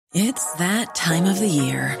It's that time of the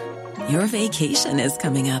year. Your vacation is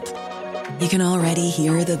coming up. You can already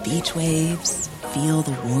hear the beach waves, feel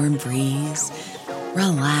the warm breeze,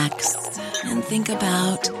 relax, and think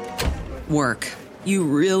about work. You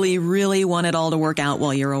really, really want it all to work out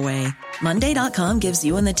while you're away. Monday.com gives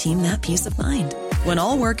you and the team that peace of mind. When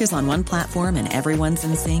all work is on one platform and everyone's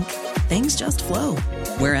in sync, things just flow.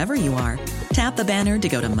 Wherever you are, tap the banner to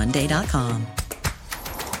go to Monday.com.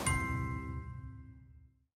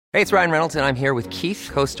 Hey, it's Ryan Reynolds, and I'm here with Keith,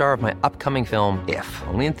 co-star of my upcoming film, If,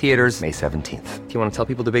 only in theaters May 17th. Do you want to tell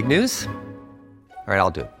people the big news? All right,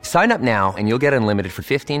 I'll do it. Sign up now and you'll get unlimited for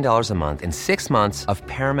 $15 a month and 6 months of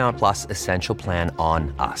Paramount Plus Essential Plan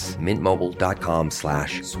on us.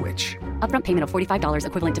 MintMobile.com/switch. Upfront payment of $45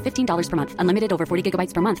 equivalent to $15 per month. Unlimited over 40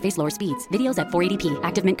 gigabytes per month. Face lower speeds. Videos at 480p.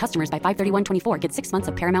 Active Mint customers by 531.24 get 6 months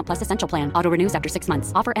of Paramount Plus Essential Plan. Auto renews after 6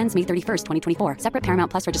 months. Offer ends May 31st, 2024. Separate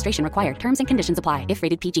Paramount Plus registration required. Terms and conditions apply if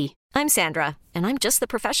rated PG. I'm Sandra, and I'm just the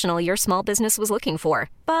professional your small business was looking for.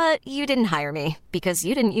 But you didn't hire me because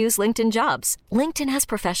you didn't use LinkedIn Jobs. LinkedIn has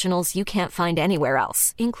professionals you can't find anywhere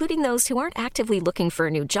else, including those who aren't actively looking for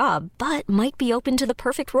a new job, but might be open to the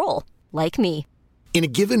perfect role, like me. In a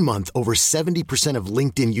given month, over 70% of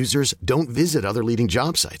LinkedIn users don't visit other leading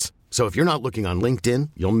job sites. So if you're not looking on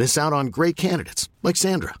LinkedIn, you'll miss out on great candidates like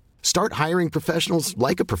Sandra. Start hiring professionals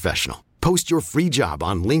like a professional. Post your free job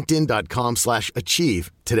on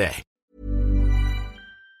linkedin.com/achieve today.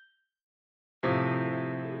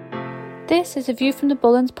 This is a View from the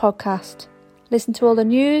Bullens podcast. Listen to all the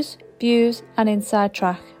news, views and inside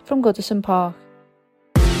track from Goodison Park.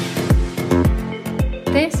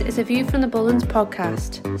 This is a View from the Bullens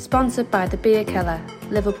podcast, sponsored by The Beer Killer,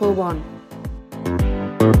 Liverpool 1.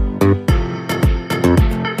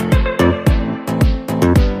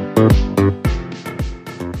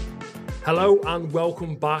 Hello and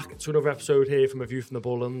welcome back to another episode here from A View from the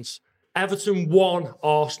Bullens. Everton 1,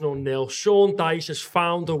 Arsenal 0. Sean Dyche has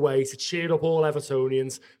found a way to cheer up all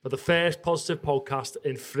Evertonians for the first positive podcast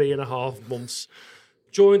in 3.5 months.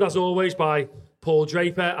 Joined as always by Paul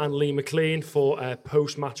Draper and Lee McLean for a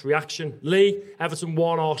post-match reaction. Lee, Everton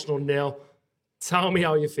 1, Arsenal 0. Tell me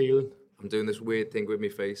how you're feeling. I'm doing this weird thing with my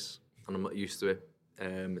face and I'm not used to it.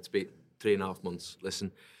 It's been 3.5 months.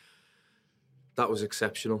 Listen, that was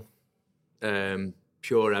exceptional.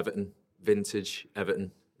 Pure Everton, vintage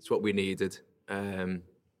Everton. It's what we needed.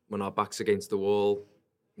 When our back's against the wall,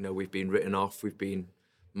 you know, we've been written off, we've been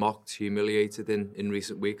mocked, humiliated in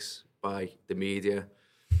recent weeks by the media,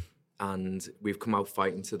 and we've come out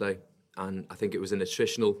fighting today. And I think it was an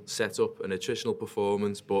attritional setup, an attritional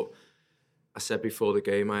performance, but I said before the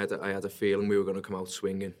game I had a feeling we were going to come out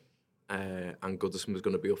swinging, and Goodison was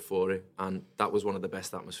going to be up for it, and that was one of the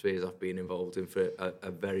best atmospheres I've been involved in for a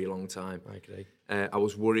very long time. I agree. I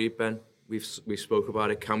was worried, Ben. We've spoke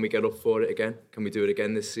about it. Can we get up for it again? Can we do it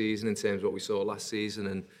again this season in terms of what we saw last season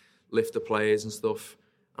and lift the players and stuff?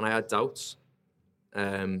 And I had doubts,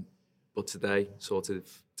 but today sort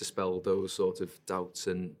of dispelled those sort of doubts,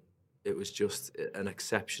 and it was just an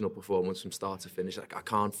exceptional performance from start to finish. Like, I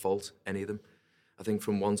can't fault any of them. I think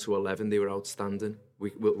from 1 to 11 they were outstanding.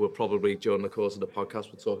 We'll probably during the course of the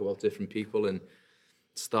podcast we'll talk about different people and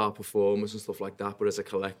star performers and stuff like that. But as a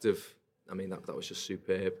collective, I mean, that was just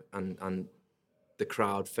superb, and the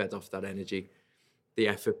crowd fed off that energy, the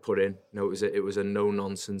effort put in. You know, it was a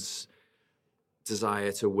no-nonsense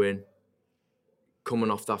desire to win,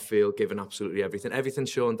 coming off that field, giving absolutely everything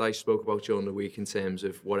Sean Dyche spoke about during the week in terms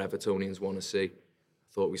of what Evertonians want to see. I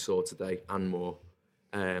thought we saw today and more,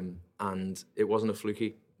 and it wasn't a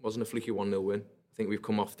fluky 1-0 win. I think we've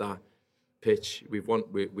come off that pitch, we've won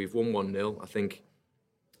 1-0. I think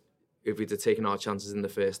if we'd have taken our chances in the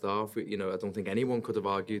first half, I don't think anyone could have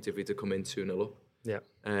argued if we'd have come in 2-0 up. Yeah.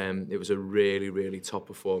 It was a really, really top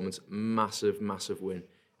performance, massive win.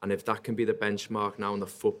 And if that can be the benchmark now and the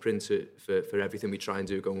footprint for everything we try and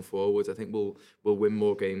do going forward, I think we'll win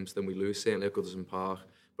more games than we lose, certainly at Goodison Park.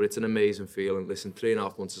 But it's an amazing feeling. Listen,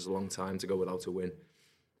 3.5 months is a long time to go without a win.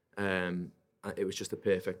 It was just a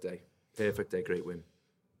perfect day, great win.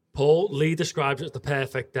 Paul, Lee describes it as the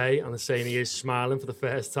perfect day and is saying he is smiling for the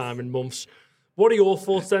first time in months. What are your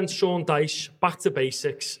thoughts then, Sean Dyche? Back to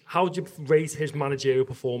basics. How would you rate his managerial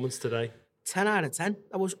performance today? 10 out of 10.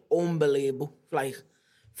 That was unbelievable. Like,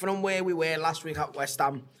 from where we were last week at West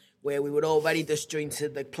Ham, where we were all very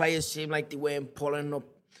disjointed, the players seemed like they weren't pulling up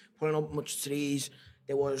much trees.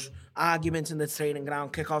 There was arguments in the training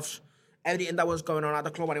ground, kickoffs, everything that was going on at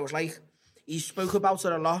the club, and it was like, he spoke about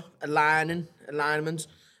it a lot, alignment.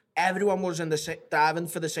 Everyone was diving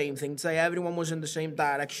for the same thing today. Everyone was in the same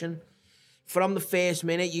direction. From the first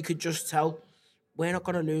minute, you could just tell, we're not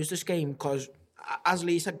going to lose this game, because as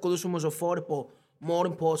Lee said, Goodison was up for it, but more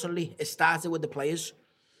importantly, it started with the players.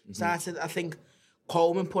 I think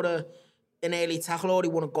Coleman put an early tackle, or he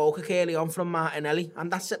won a goal kick early on from Martinelli,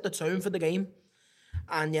 and that set the tone for the game.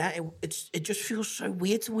 And yeah, it just feels so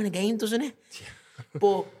weird to win a game, doesn't it? Yeah.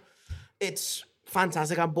 But it's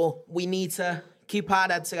fantastic, but we need to keep our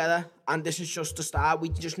head together, and this is just the start. We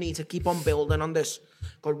just need to keep on building on this,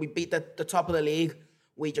 because we beat the top of the league.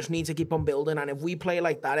 We just need to keep on building, and if we play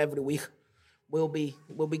like that every week, we'll be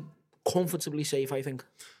comfortably safe, I think.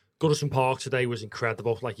 Goodison Park today was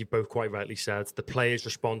incredible, like you both quite rightly said. The players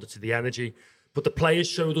responded to the energy, but the players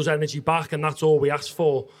showed us energy back, and that's all we asked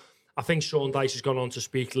for. I think Sean Dyche has gone on to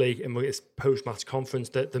speak, Lee, in his post-match conference,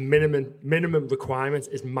 that the minimum requirement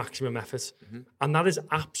is maximum effort. And that is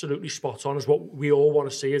absolutely spot on, is what we all want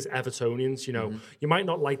to see as Evertonians. You know, you might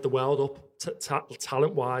not light the world up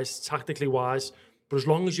talent-wise, tactically-wise, but as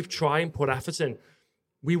long as you've tried and put effort in,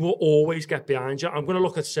 we will always get behind you. I'm going to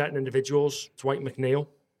look at certain individuals, Dwight McNeil,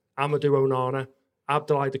 Amadou Onana,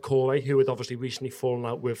 Abdoulaye Doucouré, who had obviously recently fallen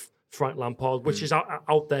out with Frank Lampard, which is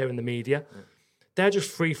out there in the media. Yeah. They're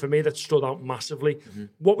just three for me that stood out massively.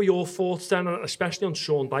 What were your thoughts then, especially on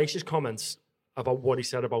Sean Dyche's comments about what he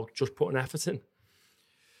said about just putting effort in?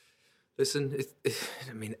 Listen,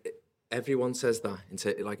 everyone says that.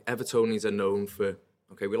 Like, Evertonians are known for,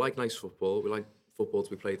 okay, we like nice football, we like football to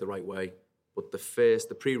be played the right way, but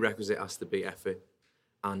the prerequisite has to be effort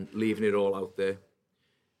and leaving it all out there.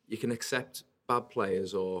 You can accept bad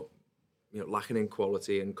players or lacking in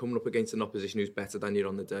quality and coming up against an opposition who's better than you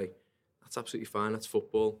on the day. That's absolutely fine. That's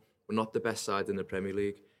football. We're not the best side in the Premier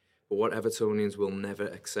League. But what Evertonians will never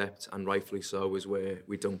accept, and rightfully so, is where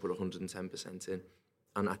we don't put 110% in.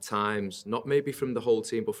 And at times, not maybe from the whole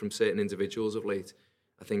team, but from certain individuals of late,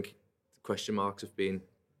 I think question marks have been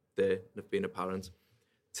there and have been apparent.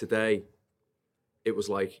 Today, it was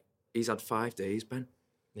like, he's had 5 days, Ben.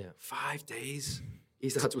 Yeah. 5 days.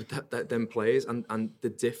 He's had with them players. And the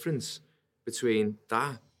difference between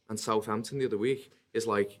that and Southampton the other week is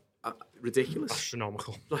like, ridiculous.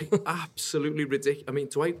 Astronomical. Like, absolutely ridiculous. I mean,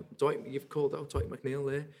 Dwight, you've called out Dwight McNeil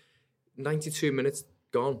there. 92 minutes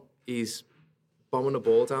gone. He's bombing a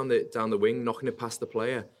ball down the wing, knocking it past the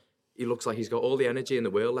player. He looks like he's got all the energy in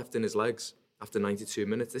the world left in his legs after 92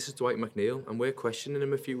 minutes. This is Dwight McNeil, and we're questioning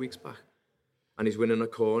him a few weeks back. And he's winning a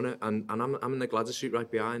corner, and I'm in the Gladys street right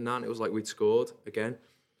behind that, and it was like we'd scored again.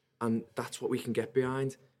 And that's what we can get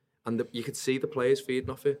behind. And you could see the players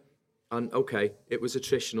feeding off it. And okay, it was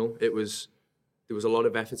attritional. There was a lot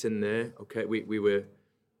of effort in there. Okay, we were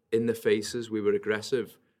in the faces, we were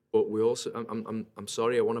aggressive, but we also. I'm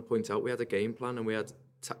sorry, I want to point out we had a game plan and we had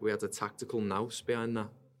a tactical nous behind that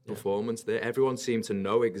performance there. Everyone seemed to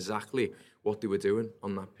know exactly what they were doing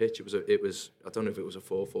on that pitch. It was. I don't know if it was a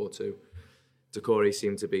 4-4-2. Doucouré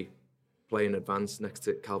seemed to be playing advanced next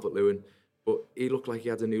to Calvert-Lewin, but he looked like he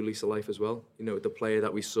had a new lease of life as well. You know, the player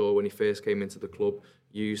that we saw when he first came into the club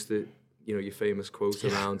used the. Your famous quote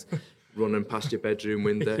around running past your bedroom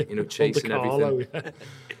window, chasing everything.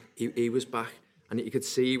 He was back, and you could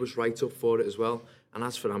see he was right up for it as well. And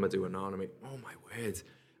as for Amadou Onana, oh my word.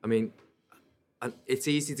 And it's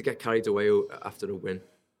easy to get carried away after a win.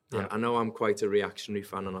 Yeah. I know I'm quite a reactionary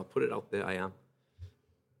fan, and I'll put it out there, I am.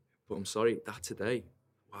 But I'm sorry, that today,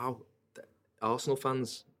 wow. Arsenal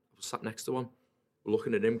fans, I was sat next to one,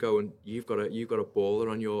 looking at him going, you've got a baller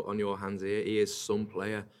on your hands here. He is some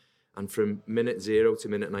player. And from minute 0 to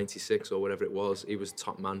minute 96 or whatever it was, he was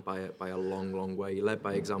top man by a long, long way. He led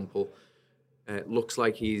by example. Looks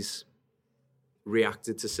like he's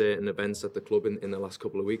reacted to certain events at the club in the last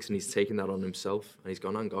couple of weeks, and he's taken that on himself. And he's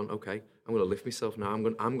gone, okay, I'm going to lift myself now.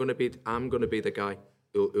 I'm going to be the guy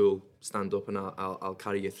who'll stand up, and I'll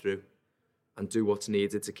carry you through, and do what's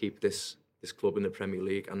needed to keep this club in the Premier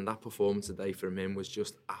League. And that performance today from him was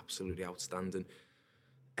just absolutely outstanding,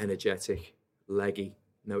 energetic, leggy.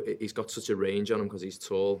 He's got such a range on him because he's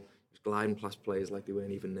tall. He's gliding past players like they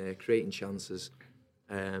weren't even there, creating chances.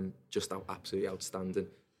 Just absolutely outstanding.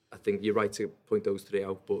 I think you're right to point those three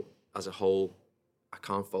out, but as a whole, I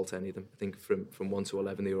can't fault any of them. I think from 1 to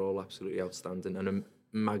 11, they were all absolutely outstanding, and a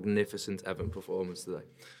magnificent Everton performance today.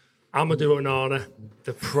 Amadou Onana,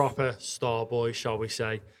 the proper star boy, shall we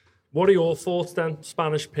say. What are your thoughts then,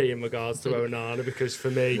 Spanish P, in regards to Onana? Because for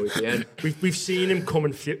me, we've seen him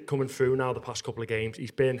coming through now the past couple of games. He's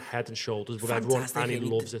been head and shoulders with everyone, and he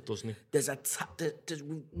loves it, doesn't he?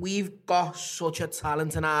 We've got such a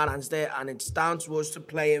talent in our hands there, and it's down to us to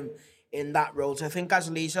play him in that role. So I think, as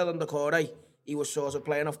Lee said on the Doucouré, he was sort of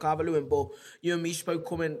playing off Calvert-Lewin, but you and me spoke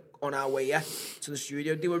coming on our way to the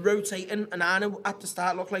studio. They were rotating, and Arna at the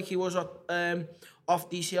start looked like he was off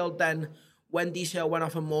DCL. Then when DCL went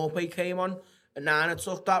off and Morpay came on, And Nana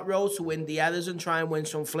took that role to win the headers and try and win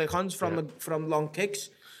some flick-ons from long kicks.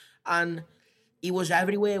 And he was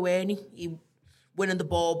everywhere, weren't he? He winning the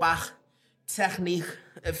ball back, technique,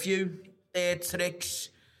 a few tricks.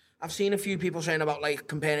 I've seen a few people saying about like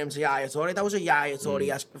comparing him to Yaya Toure. That was a Yaya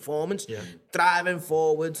Toure-esque performance. Yeah. Driving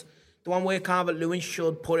forward. The one where Calvert-Lewin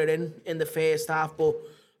should put it in the first half. But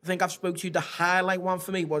I think I've spoke to you, the highlight one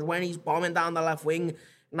for me was when he's bombing down the left wing,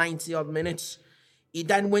 90-odd minutes. He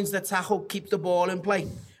then wins the tackle, keeps the ball in play,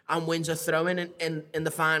 and wins a throw-in in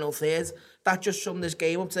the final third. That just summed this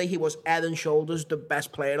game up today. He was head and shoulders the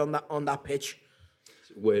best player on that pitch.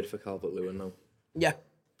 Word for Calvert-Lewin now. Yeah.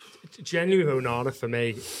 Genuinely with Onana, for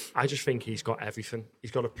me, I just think he's got everything. He's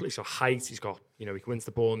got height, he wins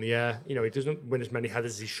the ball in the air. He doesn't win as many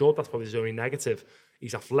headers as he should. That's probably his only negative.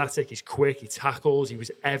 He's athletic, he's quick, he tackles, he was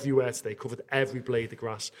everywhere today, covered every blade of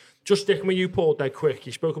grass. Just sticking with you, Paul, dead quick.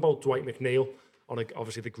 You spoke about Dwight McNeil on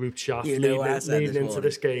obviously the group chat leading into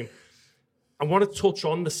this game. I want to touch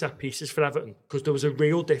on the set pieces for Everton because there was a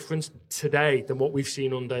real difference today than what we've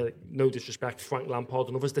seen under, no disrespect, Frank Lampard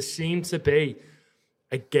and others. There seemed to be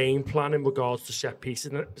a game plan in regards to set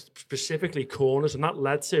pieces, and specifically corners, and that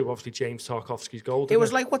led to, obviously, James Tarkowski's goal. It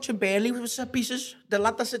was like watching Burnley with set pieces. The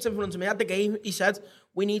lad that sits in front of me at the game, he said,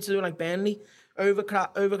 we need to do like Burnley,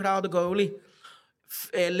 overcrowd the goalie,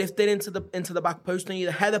 lift it into the back post and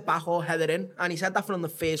either head it back or head it in. And he said that from the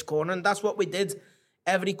first corner, and that's what we did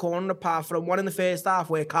every corner apart from one in the first half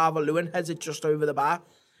where Calvert-Lewin heads it just over the bar.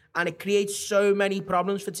 And it creates so many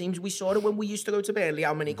problems for teams. We saw it when we used to go to Burnley,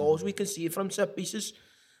 how many goals we concede from set pieces.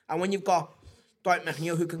 And when you've got Dwight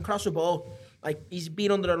McNeil who can cross a ball, like he's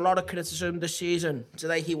been under a lot of criticism this season.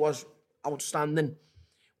 Today he was outstanding.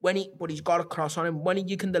 But he's got a cross on him. When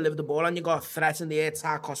you can deliver the ball and you got a threat in the air,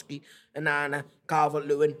 Tarkowski, Onana,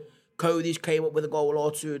 Calvert-Lewin, Cody's came up with a goal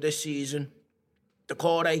or two this season. The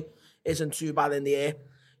Corey isn't too bad in the air.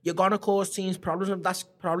 You're going to cause teams problems, and that's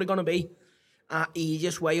probably going to be the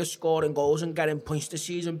easiest way of scoring goals and getting points this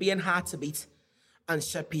season, being hard to beat and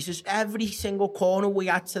set pieces. Every single corner we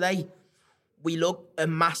had today, we look a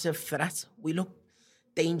massive threat. We look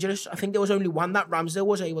dangerous. I think there was only one that Ramsdale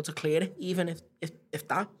was able to clear it, even if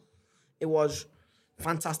that. It was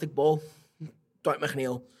fantastic ball, Dwight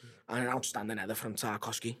McNeil, and an outstanding header from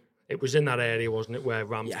Tarkowski. It was in that area, wasn't it, where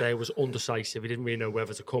Ramsdale was undecisive. He didn't really know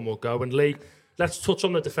whether to come or go. And Lee, let's touch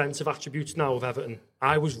on the defensive attributes now of Everton.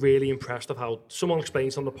 I was really impressed of how someone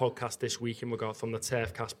explained on the podcast this week in regard from the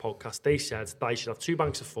Turfcast podcast. They said they should have two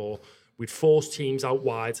banks of four. We'd force teams out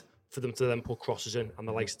wide for them to then put crosses in, and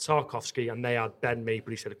the likes of Tarkowski, and they had Ben Mee,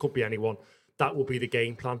 but he said it could be anyone. That will be the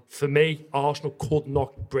game plan. For me, Arsenal could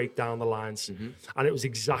not break down the lines. And it was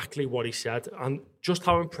exactly what he said. And just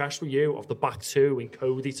how impressed were you of the back two in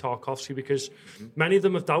Cody, Tarkowski, because many of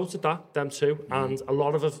them have doubted that, them two. And a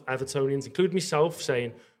lot of Evertonians, including myself,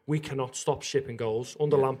 saying, we cannot stop shipping goals.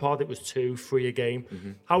 Under Lampard, it was 2-3 a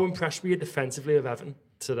game. How impressed were you defensively of Everton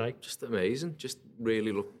today? Just amazing. Just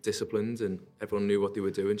really looked disciplined, and everyone knew what they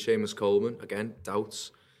were doing. Seamus Coleman, again,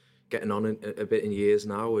 doubts. Getting on a bit in years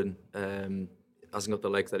now, and hasn't got the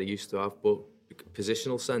legs that he used to have. But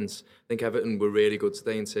positional sense, I think Everton were really good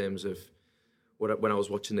today in terms of when I was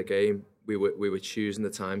watching the game, we were choosing the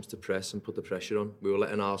times to press and put the pressure on. We were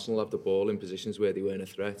letting Arsenal have the ball in positions where they weren't a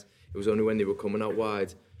threat. It was only when they were coming out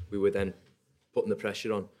wide we were then putting the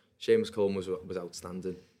pressure on. Seamus Coleman was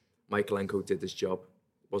outstanding. Michaelenko did his job.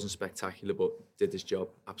 Wasn't spectacular, but did his job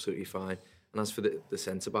absolutely fine. And as for the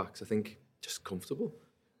centre backs, I think just comfortable.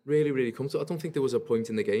 Really, really comfortable. I don't think there was a point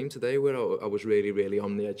in the game today where I was really, really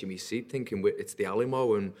on the edge of my seat thinking it's the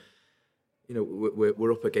Alamo and, you know,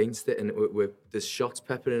 we're up against it and there's shots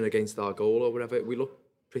peppering against our goal or whatever. We look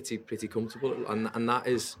pretty comfortable, and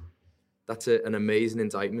that's an amazing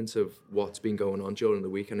indictment of what's been going on during the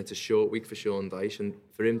week, and it's a short week for Sean Dyche, and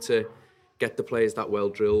for him to get the players that well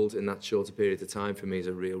drilled in that shorter period of time for me is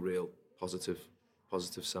a real positive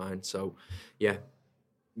sign. So, yeah.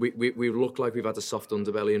 We look like we've had a soft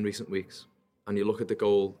underbelly in recent weeks. And you look at the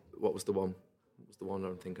goal, what was the one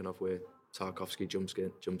I'm thinking of where Tarkowski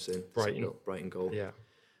jumps in. Brighton goal. Yeah.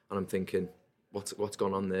 And I'm thinking, what's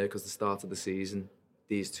gone on there? Because the start of the season,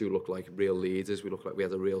 these two look like real leaders. We look like we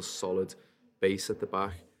had a real solid base at the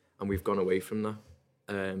back, and we've gone away from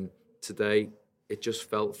that. Today, it just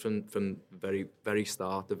felt from the very, very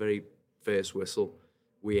start, the very first whistle,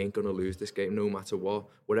 we ain't going to lose this game no matter what.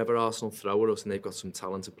 Whatever Arsenal throw at us, and they've got some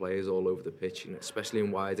talented players all over the pitch, you know, especially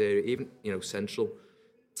in wide area, even, you know, central,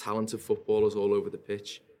 talented footballers all over the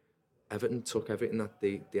pitch. Everton took everything that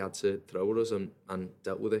they had to throw at us and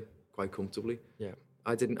dealt with it quite comfortably. Yeah.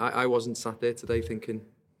 I wasn't sat there today thinking,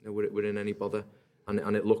 you know, we're in any bother.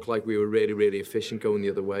 and it looked like we were really, really efficient going the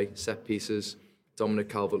other way. Set pieces, Dominic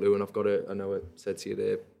Calvert-Lewin, I know I said to you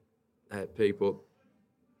there, Pete, but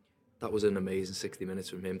that was an amazing 60 minutes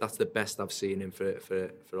from him. That's the best I've seen him for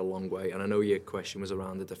a long way. And I know your question was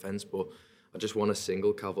around the defence, but I just want to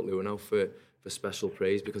single Calvert-Lewin out for special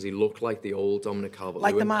praise because he looked like the old Dominic Calvert-Lewin.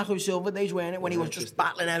 Like the Marco Silva days, weren't it? When he was just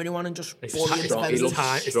battling everyone and just His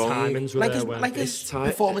timings were there. Like his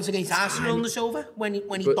performance against Arsenal in the Silva when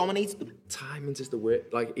he dominated them. Timings is the word.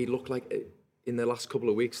 Like, he looked like in the last couple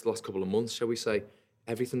of weeks, the last couple of months, shall we say,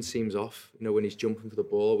 everything seems off. You know, when he's jumping for the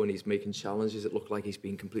ball, when he's making challenges, it looked like he's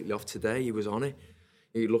been completely off. Today, he was on it.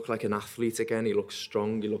 He looked like an athlete again. He looked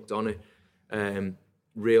strong. He looked on it.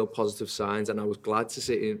 Real positive signs, and I was glad to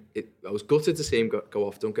see him. I was gutted to see him go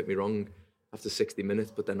off. Don't get me wrong, after 60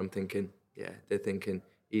 minutes. But then I'm thinking, they're thinking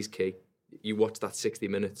he's key. You watch that 60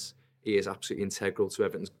 minutes, he is absolutely integral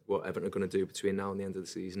to what Everton are going to do between now and the end of the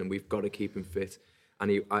season, and we've got to keep him fit.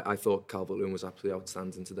 And I thought Calvert-Lewin was absolutely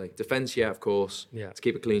outstanding today. Defence, of course. Yeah. To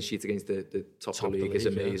keep a clean sheet against the top of the league is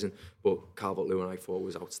amazing. Yeah. But Calvert-Lewin, I thought,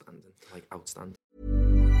 was outstanding. Outstanding.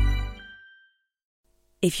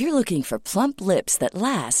 If you're looking for plump lips that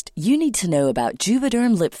last, you need to know about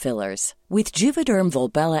Juvederm lip fillers. With Juvederm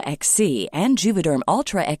Volbella XC and Juvederm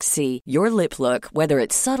Ultra XC, your lip look, whether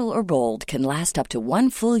it's subtle or bold, can last up to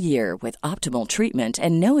 1 full year with optimal treatment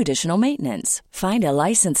and no additional maintenance. Find a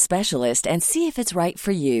licensed specialist and see if it's right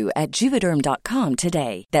for you at Juvederm.com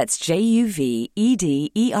today. That's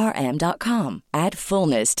JUVEDERM.com. Add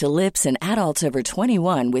fullness to lips in adults over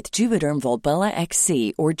 21 with Juvederm Volbella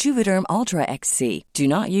XC or Juvederm Ultra XC. Do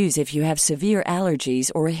not use if you have severe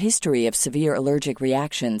allergies or a history of severe allergic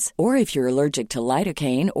reactions, or if you're allergic to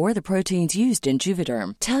lidocaine or the proteins used in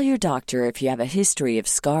Juvederm. Tell your doctor if you have a history of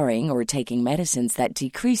scarring or taking medicines that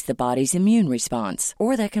decrease the body's immune response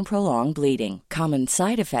or that can prolong bleeding. Common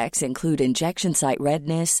side effects include injection site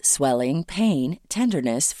redness, swelling, pain,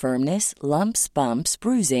 tenderness, firmness, lumps, bumps,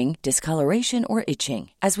 bruising, discoloration, or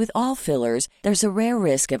itching. As with all fillers, there's a rare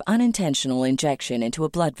risk of unintentional injection into a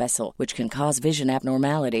blood vessel, which can cause vision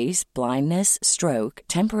abnormalities, blindness, stroke,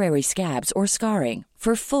 temporary scabs, or scarring.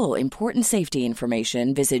 For full, important safety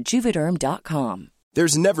information, visit Juvederm.com.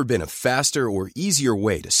 There's never been a faster or easier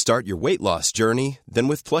way to start your weight loss journey than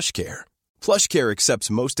with PlushCare. PlushCare accepts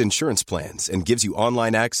most insurance plans and gives you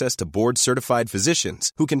online access to board-certified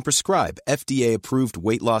physicians who can prescribe FDA-approved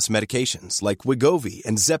weight loss medications like Wegovy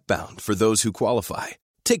and Zepbound for those who qualify.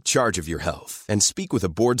 Take charge of your health and speak with a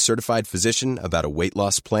board-certified physician about a weight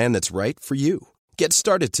loss plan that's right for you. Get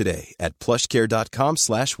started today at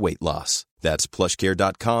plushcare.com/weight-loss. That's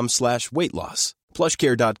plushcare.com/weight-loss.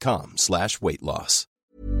 plushcare.com/weight-loss.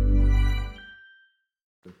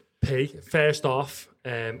 First off,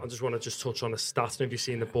 I just want to touch on the stats. Have you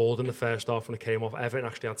seen the board in the first half when it came off? Everton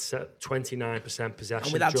actually had 29% possession.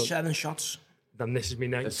 And we had 7 shots. Then this is me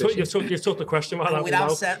now. You took the question while I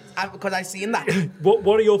without set, because I seen that.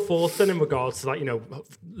 What are your thoughts then in regards to that? You know,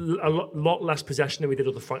 a lot less possession than we did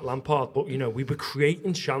under Frank Lampard, but you know, we were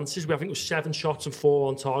creating chances. I think it was 7 shots and 4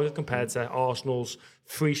 on target compared to Arsenal's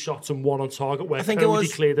 3 shots and 1 on target, where Cody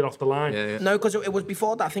cleared it off the line. Yeah. No, because it was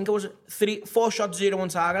before that. I think it was 4 shots, 0 on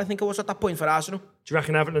target. I think it was at that point for Arsenal. Do you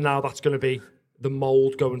reckon Everton now that's going to be the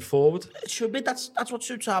mould going forward? It should be. That's what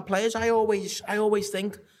suits our players. I always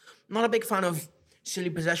think. I'm not a big fan of silly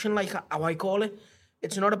possession, like how I call it.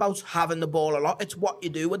 It's not about having the ball a lot. It's what you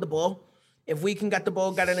do with the ball. If we can get the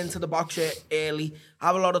ball getting into the box early,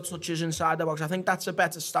 have a lot of touches inside the box, I think that's a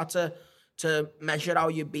better stat to measure how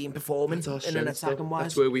you've been performing in an attacking wise.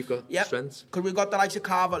 That's where we've got strengths. Because we've got the likes of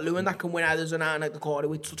Calvert-Lewin that can win headers and at the corner.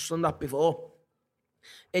 We touched on that before.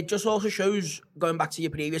 It just also shows, going back to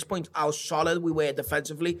your previous point, how solid we were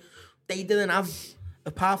defensively. They didn't have,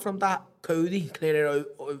 apart from that Cody clearing out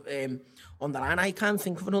on the line, I can't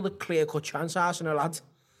think of another clear-cut chance Arsenal had.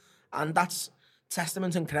 And that's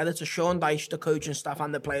testament and credit to Sean Dyche, the coaching staff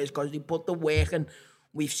and the players, because they put the work in.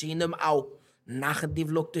 We've seen them how knackered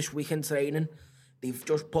they've looked this week in training. They've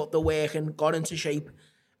just put the work in, got into shape,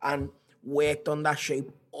 and worked on that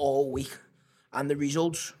shape all week. And the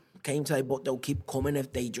results came today, but they'll keep coming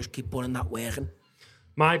if they just keep putting that work in.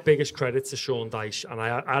 My biggest credit to Sean Dyche, and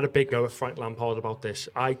I had a big go at Frank Lampard about this.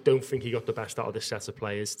 I don't think he got the best out of this set of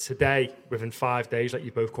players. Today, within 5 days, like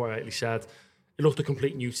you both quite rightly said, it looked a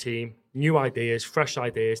complete new team, new ideas, fresh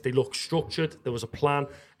ideas. They looked structured. There was a plan.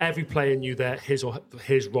 Every player knew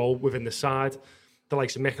his role within the side. The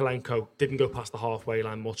likes of Mikalenko didn't go past the halfway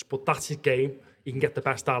line much, but that's his game. You can get the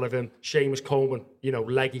best out of him. Seamus Coleman,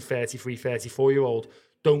 leggy 33, 34-year-old.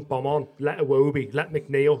 Don't bomb on. Let Iwobi, let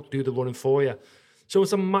McNeil do the running for you. So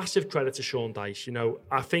it's a massive credit to Sean Dyche. You know,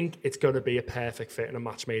 I think it's going to be a perfect fit and a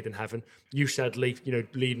match made in heaven. You said, Lee, you know,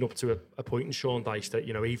 leading up to a point in Sean Dyche that,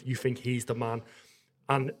 you know, you think he's the man.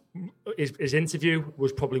 And his interview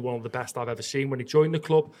was probably one of the best I've ever seen when he joined the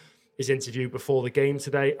club. His interview before the game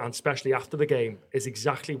today, and especially after the game, is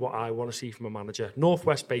exactly what I want to see from a manager.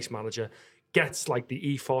 Northwest-based manager gets like the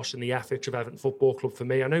ethos and the ethics of Everton Football Club for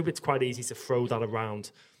me. I know it's quite easy to throw that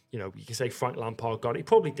around. You know, you can say Frank Lampard got it. He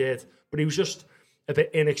probably did, but he was just a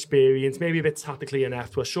bit inexperienced, maybe a bit tactically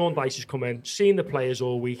inept, where Sean Dyche has come in, seen the players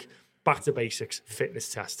all week, back to basics,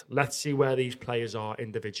 fitness test. Let's see where these players are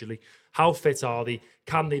individually. How fit are they?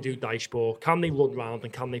 Can they do Dyche ball? Can they run round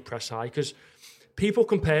and can they press high? Because people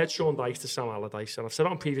compared Sean Dyche to Sam Allardyce, and I've said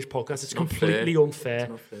it on previous podcasts, it's completely unfair.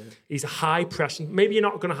 He's a high pressing. Maybe you're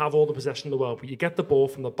not going to have all the possession in the world, but you get the ball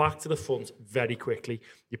from the back to the front very quickly.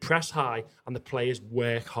 You press high, and the players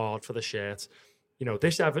work hard for the shirt. You know,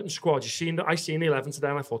 this Everton squad, I seen the 11 today,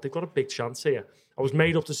 and I thought they've got a big chance here. I was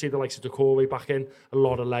made up to see the likes of Decore back in, a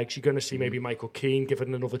lot of legs. You're going to see maybe Michael Keane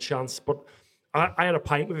given another chance, but I had a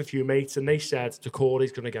pint with a few mates and they said Decore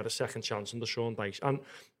is going to get a second chance under Sean Dyche. And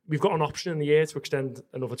we've got an option in the year to extend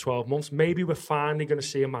another 12 months. Maybe we're finally going to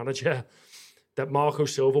see a manager that Marco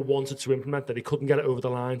Silva wanted to implement, that he couldn't get it over the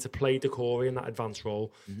line, to play Decore in that advanced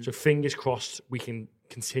role. So fingers crossed we can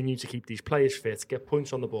continue to keep these players fit, get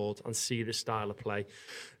points on the board and see this style of play.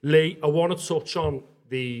 Lee, I want to touch on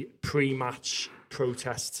the pre-match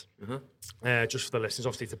protest just for the listeners.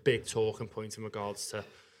 Obviously, it's a big talking point in regards to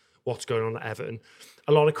what's going on at Everton.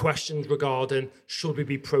 A lot of questions regarding, should we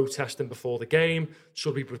be protesting before the game?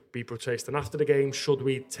 Should we be protesting after the game? Should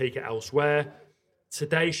we take it elsewhere?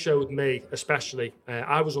 Today showed me, especially,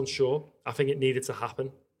 I was unsure. I think it needed to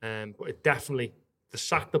happen. But it definitely, the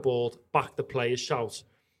sack the board, back the players shout,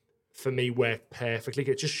 for me, worked perfectly.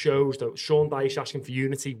 It just shows that Sean Dyche asking for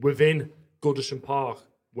unity within Goodison Park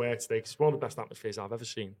worked today. It's one of the best atmospheres I've ever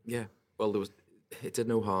seen. Yeah, well, it did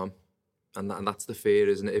no harm. And that's the fear,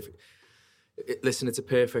 isn't it? Listen, it's a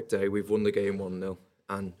perfect day. We've won the game 1-0.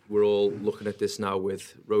 And we're all looking at this now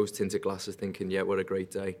with rose-tinted glasses thinking, yeah, what a great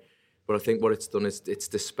day. But I think what it's done is it's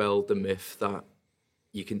dispelled the myth that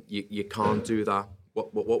you can't do that.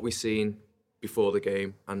 What we've seen before the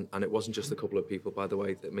game, and it wasn't just a couple of people, by the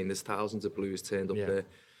way. I mean, there's thousands of Blues turned up there.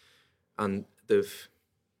 And they've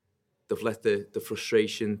let the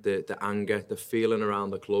frustration, the anger, the feeling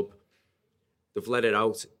around the club, they've let it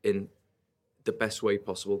out in the best way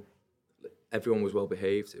possible. Everyone was well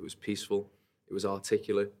behaved. It was peaceful. It was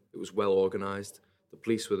articulate. It was well organised. The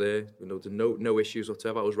police were there. You know, there were no issues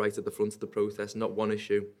whatsoever. I was right at the front of the protest. Not one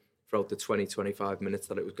issue throughout the 20-25 minutes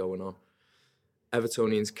that it was going on.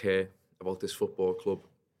 Evertonians care about this football club,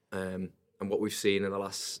 and what we've seen in the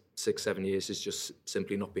last 6-7 years is just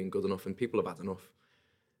simply not being good enough, and people have had enough.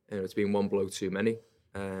 You know, it's been one blow too many,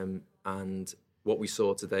 and what we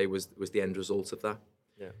saw today was the end result of that.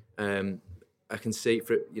 Yeah. I can see,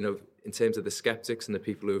 for you know, in terms of the sceptics and the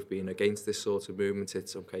people who have been against this sort of movement,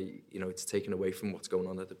 it's okay. You know, it's taken away from what's going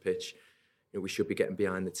on at the pitch. You know, we should be getting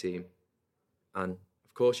behind the team, and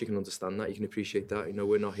of course you can understand that. You can appreciate that. You know,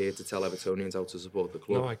 we're not here to tell Evertonians how to support the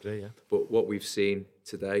club. No, I agree. Yeah. But what we've seen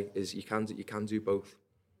today is you can do both,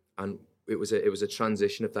 and it was a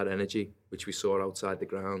transition of that energy which we saw outside the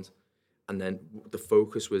ground, and then the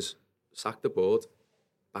focus was sack the board,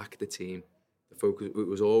 back the team. The focus it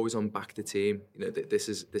was always on back the team. You know, this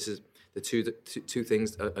is the two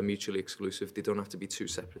things are mutually exclusive. They don't have to be two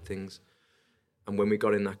separate things. And when we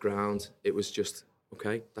got in that ground, it was just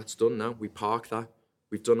okay. That's done now. We park that.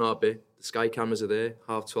 We've done our bit. The Sky cameras are there.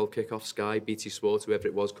 12:30 kickoff. Sky, BT Sport, whoever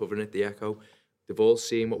it was covering it, the Echo. They've all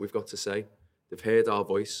seen what we've got to say. They've heard our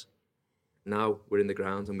voice. Now we're in the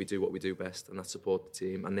ground and we do what we do best, and that's support the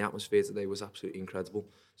team. And the atmosphere today was absolutely incredible.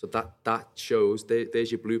 So that shows,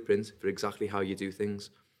 there's your blueprint for exactly how you do things.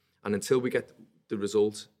 And until we get the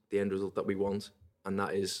result, the end result that we want, and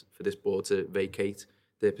that is for this board to vacate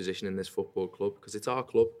their position in this football club, because it's our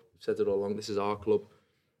club. We've said it all along, this is our club.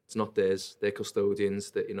 It's not theirs. They're custodians,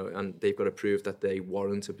 that, you know, and they've got to prove that they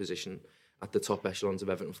warrant a position at the top echelons of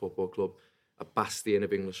Everton Football Club, a bastion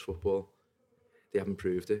of English football. They haven't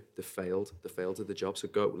proved it. They failed. They failed at the job. So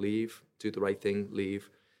go, leave, do the right thing, leave.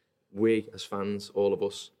 We, as fans, all of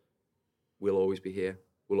us, will always be here.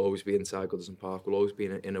 We'll always be inside Goodison Park. We'll always be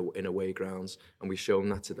in away grounds. And we've shown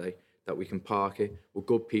that today, that we can park it. We're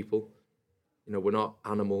good people. You know, we're not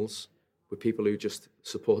animals. We're people who just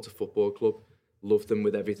support a football club, love them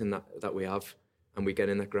with everything that we have. And we get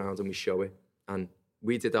in that ground and we show it. And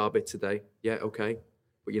we did our bit today. Yeah, okay.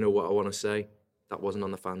 But you know what I want to say? That wasn't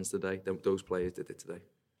on the fans today. Those players did it today.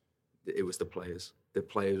 It was the players. The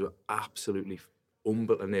players were absolutely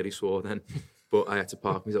I nearly swore then. but I had to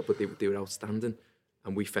park myself. But they were outstanding,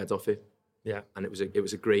 and we fed off it. Yeah, and it was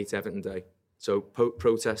a great Everton day. So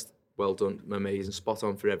protest, well done, amazing, spot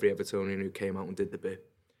on for every Evertonian who came out and did the bit.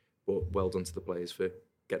 But well done to the players for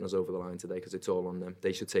getting us over the line today, because it's all on them.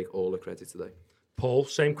 They should take all the credit today. Paul,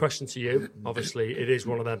 same question to you. Obviously, it is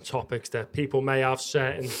one of them topics that people may have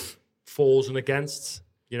certain falls and against.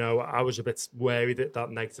 You know, I was a bit wary that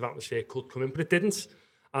negative atmosphere could come in, but it didn't.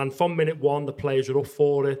 And from minute one, the players were up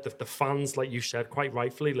for it. The fans, like you said, quite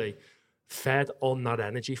rightfully, Lee, fed on that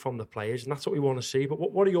energy from the players, and that's what we want to see. But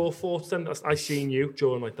what are your thoughts then? I seen you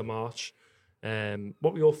during like the march.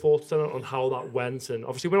 What were your thoughts then on how that went? And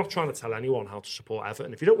obviously, we're not trying to tell anyone how to support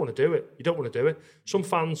Everton. If you don't want to do it, you don't want to do it. Some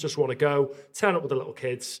fans just want to go, turn up with the little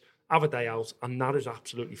kids, have a day out, and that is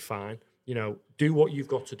absolutely fine. You know, do what you've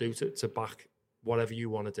got to do to back whatever you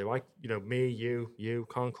want to do. Me, you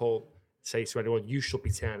can't say to anyone, you should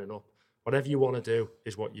be turning up. Whatever you want to do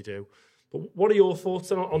is what you do. But what are your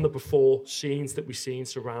thoughts on the before scenes that we've seen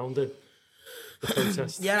surrounding the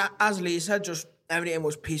protest? Yeah, as Lee said, just everything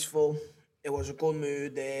was peaceful. It was a good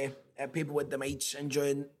mood there. People with their mates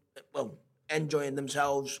enjoying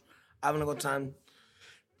themselves, having a good time.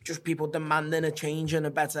 Just people demanding a change and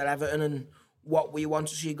a better Everton and what we want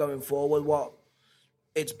to see going forward, what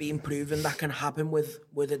it's been proven that can happen with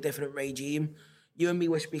a different regime. You and me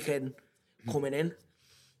were speaking coming in.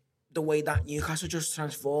 The way that Newcastle just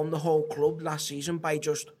transformed the whole club last season by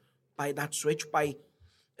that switch, by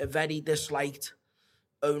a very disliked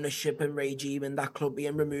ownership and regime and that club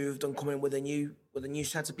being removed and coming with a new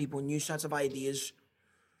set of people, new set of ideas.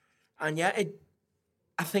 And yeah,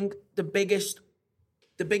 I think the biggest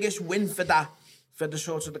win for that, for the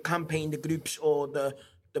sort of the campaign, the groups or the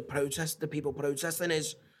protest, the people protesting,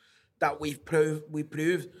 is that we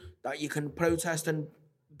proved that you can protest and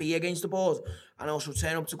be against the board and also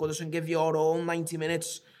turn up to Goodison, give your all 90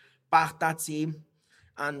 minutes, back that team.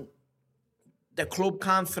 And the club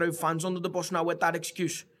can't throw fans under the bus now with that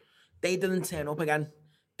excuse. They didn't turn up again.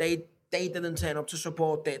 They didn't turn up to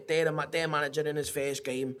support their manager in his first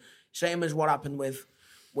game. Same as what happened with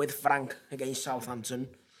Frank against Southampton.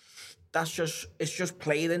 It's just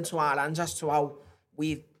played into our hands as to how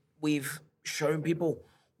we've shown people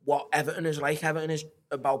what Everton is like. Everton is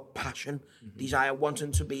about passion, desire,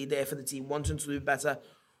 wanting to be there for the team, wanting to do better,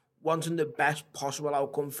 wanting the best possible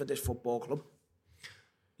outcome for this football club.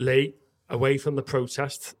 Lee, away from the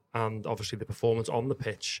protest and obviously the performance on the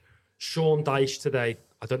pitch, Sean Dyche today,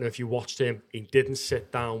 I don't know if you watched him, he didn't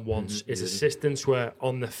sit down once. His assistants were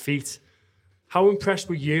on the feet. How impressed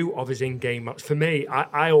were you of his in-game match? For me,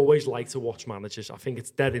 I always like to watch managers. I think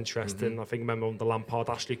it's dead interesting. I think, remember, under Lampard,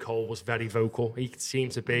 Ashley Cole was very vocal. He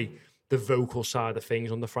seemed to be the vocal side of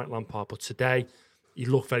things under Frank Lampard. But today, he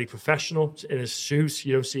looked very professional in his suits.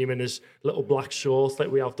 You don't see him in his little black shorts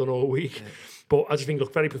like we have done all week. Yeah. But I just think he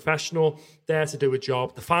looked very professional, there to do a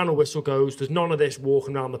job. The final whistle goes. There's none of this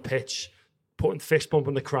walking around the pitch, putting fist pump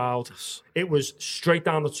in the crowd. It was straight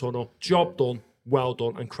down the tunnel. Job done. Well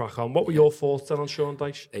done, and crack on. What were your thoughts then on Sean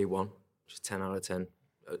Dyche? A1, just 10 out of 10.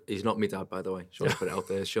 He's not my dad, by the way. Just want to put it out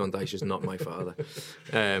there. Sean Dyche is not my father.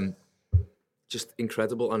 Just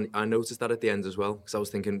incredible. And I noticed that at the end as well, because I was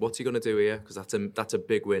thinking, what's he going to do here? Because that's a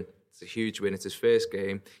big win. It's a huge win. It's his first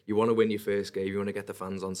game. You want to win your first game. You want to get the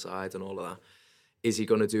fans on side and all of that. Is he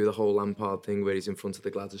going to do the whole Lampard thing where he's in front of the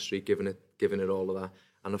Gladys Street giving it all of that?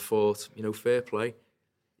 And I thought, fair play.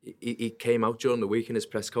 He came out during the week in his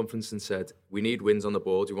press conference and said, we need wins on the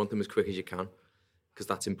board. You want them as quick as you can because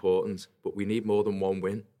that's important. But we need more than one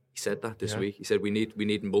win. He said that this week. He said we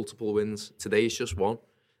need multiple wins. Today is just one.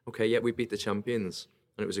 Okay, yeah, we beat the champions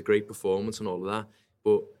and it was a great performance and all of that.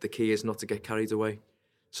 But the key is not to get carried away.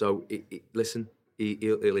 So, listen,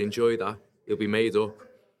 he'll enjoy that. He'll be made up.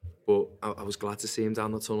 But I was glad to see him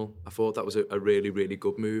down the tunnel. I thought that was a really, really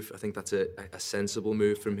good move. I think that's a sensible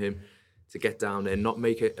move from him, to get down there, not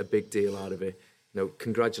make a big deal out of it.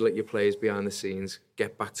 Congratulate your players behind the scenes,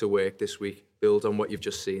 get back to work this week, build on what you've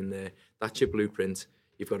just seen there. That's your blueprint.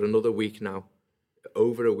 You've got another week now,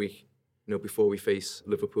 over a week, before we face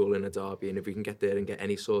Liverpool in a derby. And if we can get there and get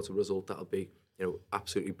any sort of result, that'll be,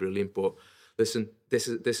 absolutely brilliant. But listen, this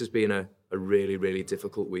has been a really, really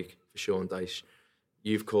difficult week for Sean Dyche.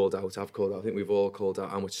 You've called out, I've called out, I think we've all called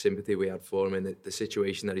out how much sympathy we had for him in the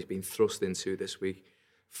situation that he's been thrust into this week.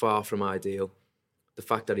 Far from ideal. The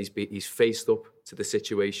fact that he's faced up to the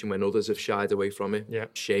situation when others have shied away from it,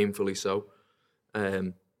 shamefully so.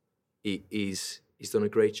 He's done a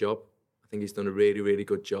great job. I think he's done a really, really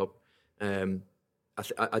good job.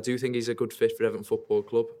 I do think he's a good fit for Everton Football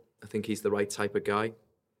Club. I think he's the right type of guy.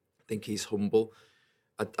 I think he's humble.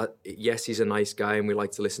 yes, he's a nice guy and we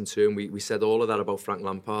like to listen to him. We said all of that about Frank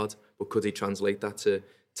Lampard, but could he translate that to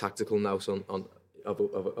tactical nous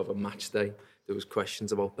of a match day? There was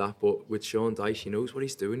questions about that, but with Sean Dyche, he knows what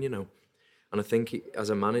he's doing, And I think as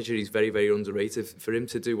a manager, he's very, very underrated. For him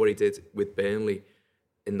to do what he did with Burnley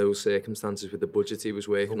in those circumstances with the budget he was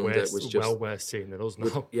working under was just worse team than us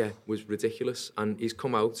now. Was ridiculous. And he's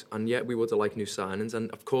come out, and yet we would have liked new signings.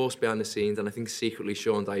 And of course, behind the scenes, and I think secretly,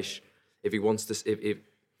 Sean Dyche, if he wants to,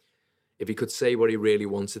 if he could say what he really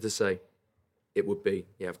wanted to say, it would be,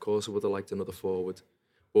 of course, I would have liked another forward.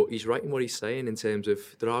 But he's right in what he's saying in terms of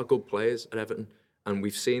there are good players at Everton, and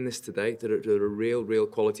we've seen this today. There are real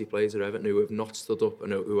quality players at Everton who have not stood up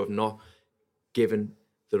and who have not given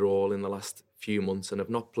their all in the last few months and have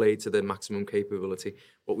not played to their maximum capability.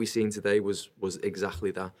 What we've seen today was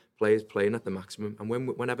exactly that. Players playing at the maximum. And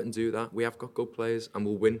when Everton do that, we have got good players and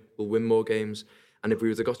we'll win more games. And if we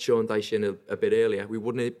would have got Sean Dyche in a bit earlier, we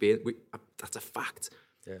wouldn't be. That's a fact.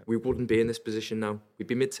 Yeah. We wouldn't be in this position now. We'd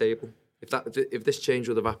be mid-table. If this change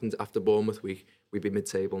would have happened after Bournemouth week, we'd be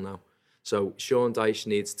mid-table now. So Sean Dyche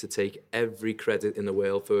needs to take every credit in the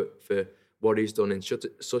world for what he's done in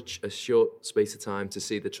such a short space of time to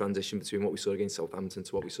see the transition between what we saw against Southampton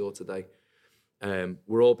to what we saw today.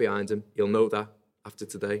 We're all behind him. He'll know that after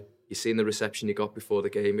today. You've seen the reception he got before the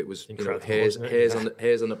game. It was hairs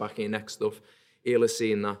on the back of your neck stuff. He'll have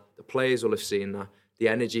seen that. The players will have seen that. The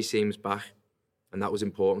energy seems back. And that was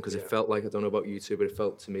important because it felt like, I don't know about you two, but it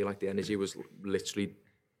felt to me like the energy was literally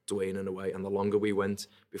dwindling away. And the longer we went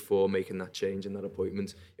before making that change and that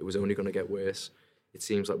appointment, it was only going to get worse. It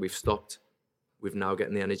seems like we've stopped. We've now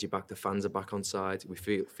getting the energy back. The fans are back on side. We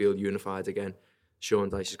feel unified again.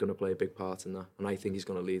 Sean Dyche is going to play a big part in that. And I think he's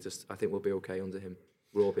going to lead us. I think we'll be okay under him.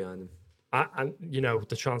 We're all behind him. And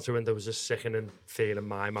the transfer window was a sickening feel in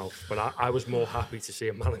my mouth. But I was more happy to see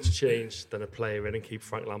a manager change than a player in and keep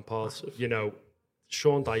Frank Lampard.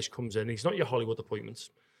 Sean Dyche comes in. He's not your Hollywood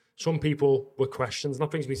appointment. Some people were questions, and that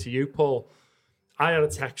brings me to you, Paul. I had a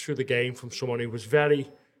text through the game from someone who was very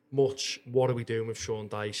much, what are we doing with Sean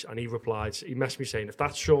Dyche? And he replied, he messaged me saying, if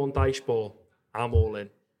that's Sean Dyche ball, I'm all in.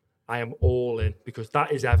 I am all in, because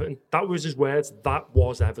that is Everton. That was his words. That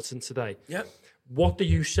was Everton today. Yep. What do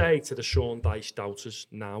you say to the Sean Dyche doubters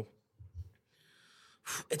now?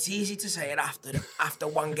 It's easy to say it after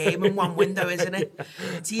one game and one window, isn't it?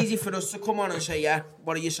 It's easy for us to come on and say,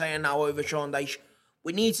 what are you saying now over Sean Dyche?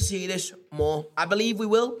 We need to see this more. I believe we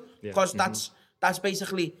will, because that's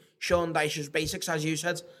basically Sean Dyche's basics, as you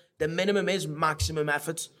said. The minimum is maximum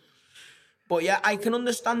effort. But I can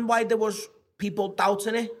understand why there was people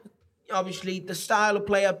doubting it. Obviously, the style of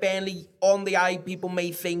player, Burnley, on the eye, people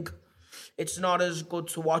may think it's not as good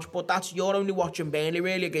to watch, but you're only watching Burnley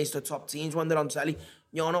really against the top teams when they're on telly.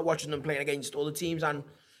 You're not watching them playing against other teams. And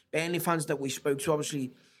Burnley fans that we spoke to,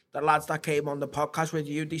 obviously, the lads that came on the podcast with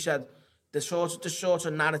you, they said the sort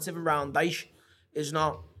of narrative around Dyche is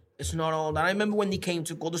not all that. I remember when they came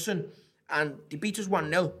to Goodison and they beat us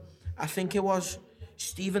 1-0. I think it was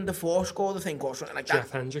Stephen Defoe scored, I think, or something like that.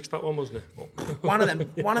 Jeff Hendricks, that one, wasn't it? One of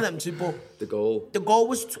them two. But the goal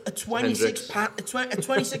was a 26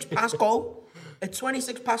 pass goal. A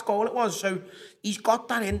 26 pass goal it was. So he's got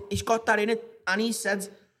that in it. And he said,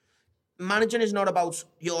 managing is not about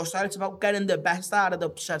your style, it's about getting the best out of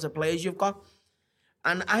the set of players you've got.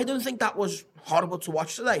 And I don't think that was horrible to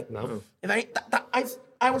watch today. No.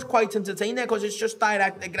 I was quite entertained there because it's just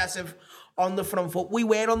direct, aggressive on the front foot. We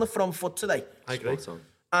were on the front foot today. I agree.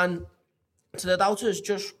 And to the doubters,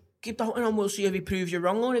 just keep doubting and we'll see if he proves you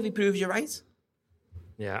wrong or if he proves you right.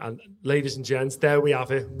 Yeah, and ladies and gents, there we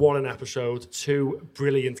have it. What an episode. 2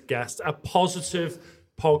 brilliant guests. A positive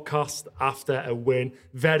podcast after a win.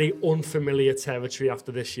 Very unfamiliar territory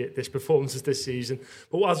after this performances this season.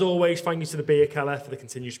 But as always, thank you to the Beer Keller for the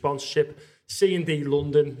continued sponsorship. C&D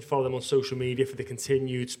London, follow them on social media for the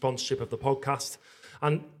continued sponsorship of the podcast.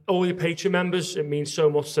 And all your Patreon members, it means so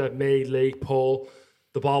much to me, Lee, Paul,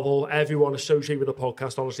 the Bobble, everyone associated with the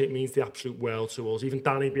podcast. Honestly, it means the absolute world to us. Even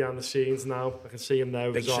Danny behind the scenes now. I can see him there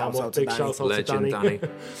with his arm up. Big shout out to Danny.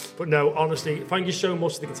 But no, honestly, thank you so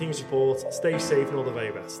much for the continued support. Stay safe and all the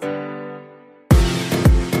very best.